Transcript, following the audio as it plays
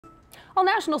Well,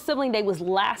 National Sibling Day was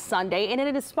last Sunday, and it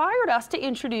inspired us to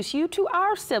introduce you to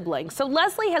our siblings. So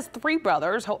Leslie has 3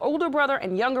 brothers. Her older brother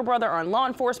and younger brother are in law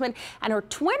enforcement, and her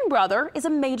twin brother is a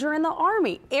major in the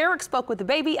Army. Eric spoke with the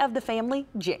baby of the family,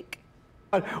 Jake.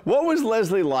 What was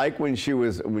Leslie like when she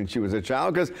was a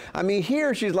child? Because I mean,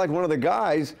 here she's like one of the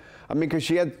guys. I mean, because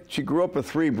she grew up with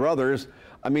 3 brothers.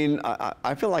 I mean,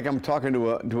 I feel like I'm talking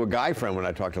to a guy friend when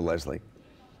I talk to Leslie.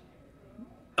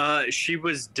 She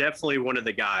was definitely one of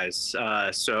the guys.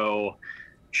 So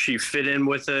she fit in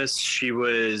with us. She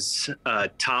was a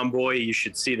tomboy. You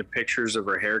should see the pictures of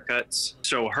her haircuts.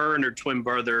 So her and her twin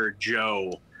brother,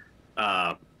 Joe,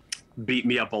 beat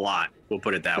me up a lot. We'll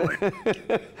put it that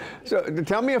way. So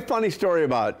tell me a funny story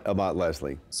about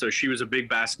Leslie. So she was a big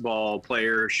basketball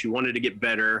player. She wanted to get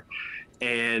better,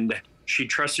 and she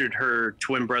trusted her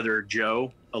twin brother,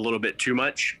 Joe, a little bit too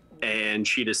much. And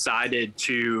she decided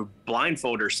to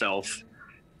blindfold herself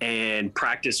and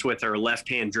practice with her left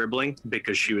hand dribbling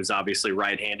because she was obviously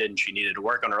right-handed and she needed to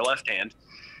work on her left hand.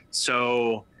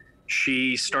 So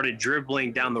she started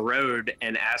dribbling down the road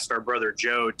and asked our brother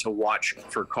Joe to watch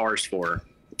for cars for her.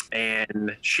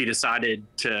 And she decided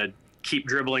to keep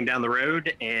dribbling down the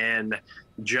road, and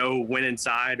Joe went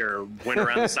inside or went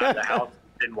around the side of the house.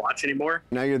 Didn't watch anymore.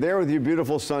 Now you're there with your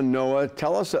beautiful son Noah.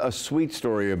 Tell us a sweet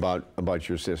story about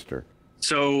your sister.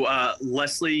 So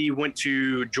Leslie went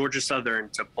to Georgia Southern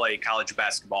to play college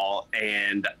basketball,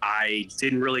 and I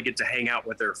didn't really get to hang out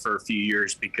with her for a few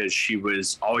years because she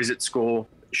was always at school.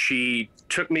 She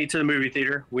took me to the movie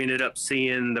theater. We ended up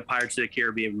seeing the Pirates of the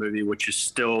Caribbean movie, which is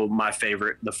still my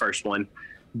favorite, the first one.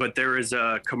 But there was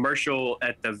a commercial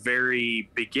at the very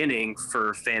beginning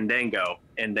for Fandango,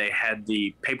 and they had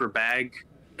the paper bag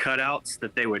cutouts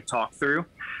that they would talk through,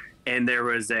 and there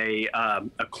was a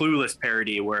Clueless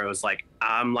parody where it was like,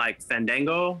 I'm like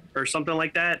Fandango or something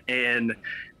like that, and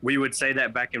we would say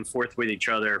that back and forth with each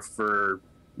other for,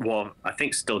 well, I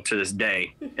think still to this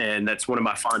day. And that's one of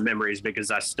my fond memories because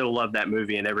I still love that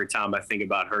movie, and every time I think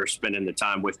about her spending the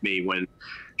time with me when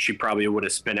she probably would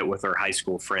have spent it with her high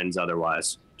school friends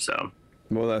otherwise. So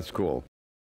well, that's cool.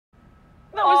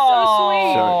 That was so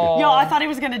sweet. So, Yo, I thought he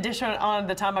was going to dish on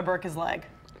the time I broke his leg.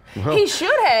 well, He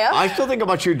should have. I still think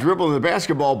about you dribbling the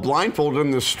basketball blindfolded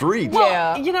in the street. Well,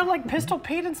 Yeah. you know, like Pistol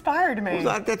Pete inspired me.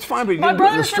 Well, that's fine, but you My didn't do it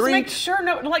in brother the was supposed to make street.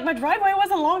 sure like my driveway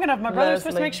wasn't long enough. My brother was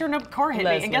supposed to Leslie. make sure no car hit me.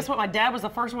 Leslie. And guess what? My dad was the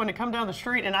first one to come down the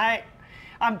street, and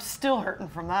I'm still hurting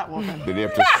from that woman. Did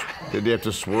he have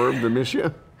to swerve to miss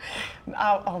you?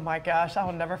 Oh my gosh, I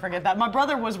will never forget that. My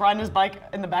brother was riding his bike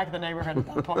in the back of the neighborhood at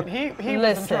that point. He was in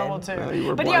Listen. trouble too. you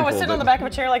were But yeah, I was sitting on blindfolded. the back of a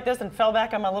chair like this and fell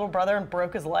back on my little brother and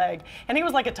broke his leg. And he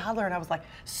was like a toddler, and I was like,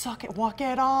 suck it, walk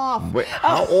it off. Wait,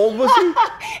 how old was he? He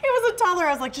was a toddler.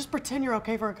 I was like, just pretend you're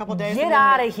okay for a couple days. Get and then-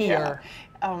 outta here.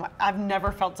 Yeah. I've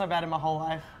never felt so bad in my whole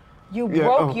life. You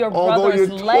broke your although brother's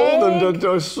you leg. told him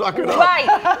to suck it up.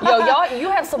 Right. Yo, y'all, you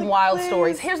have some wild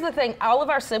stories. Here's the thing. All of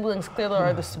our siblings clearly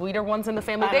are the sweeter ones in the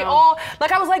family. I They know. all,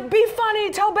 like, I was like, be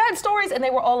funny, tell bad stories. And they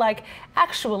were all like,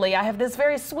 actually, I have this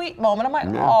very sweet moment. I'm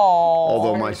like, Yeah. oh.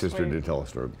 Although my very sister sweet. did tell a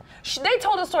story. They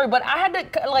told a story, but I had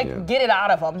to, like, Yeah. get it out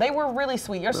of them. They were really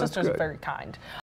sweet. Your That's sister's good. very kind.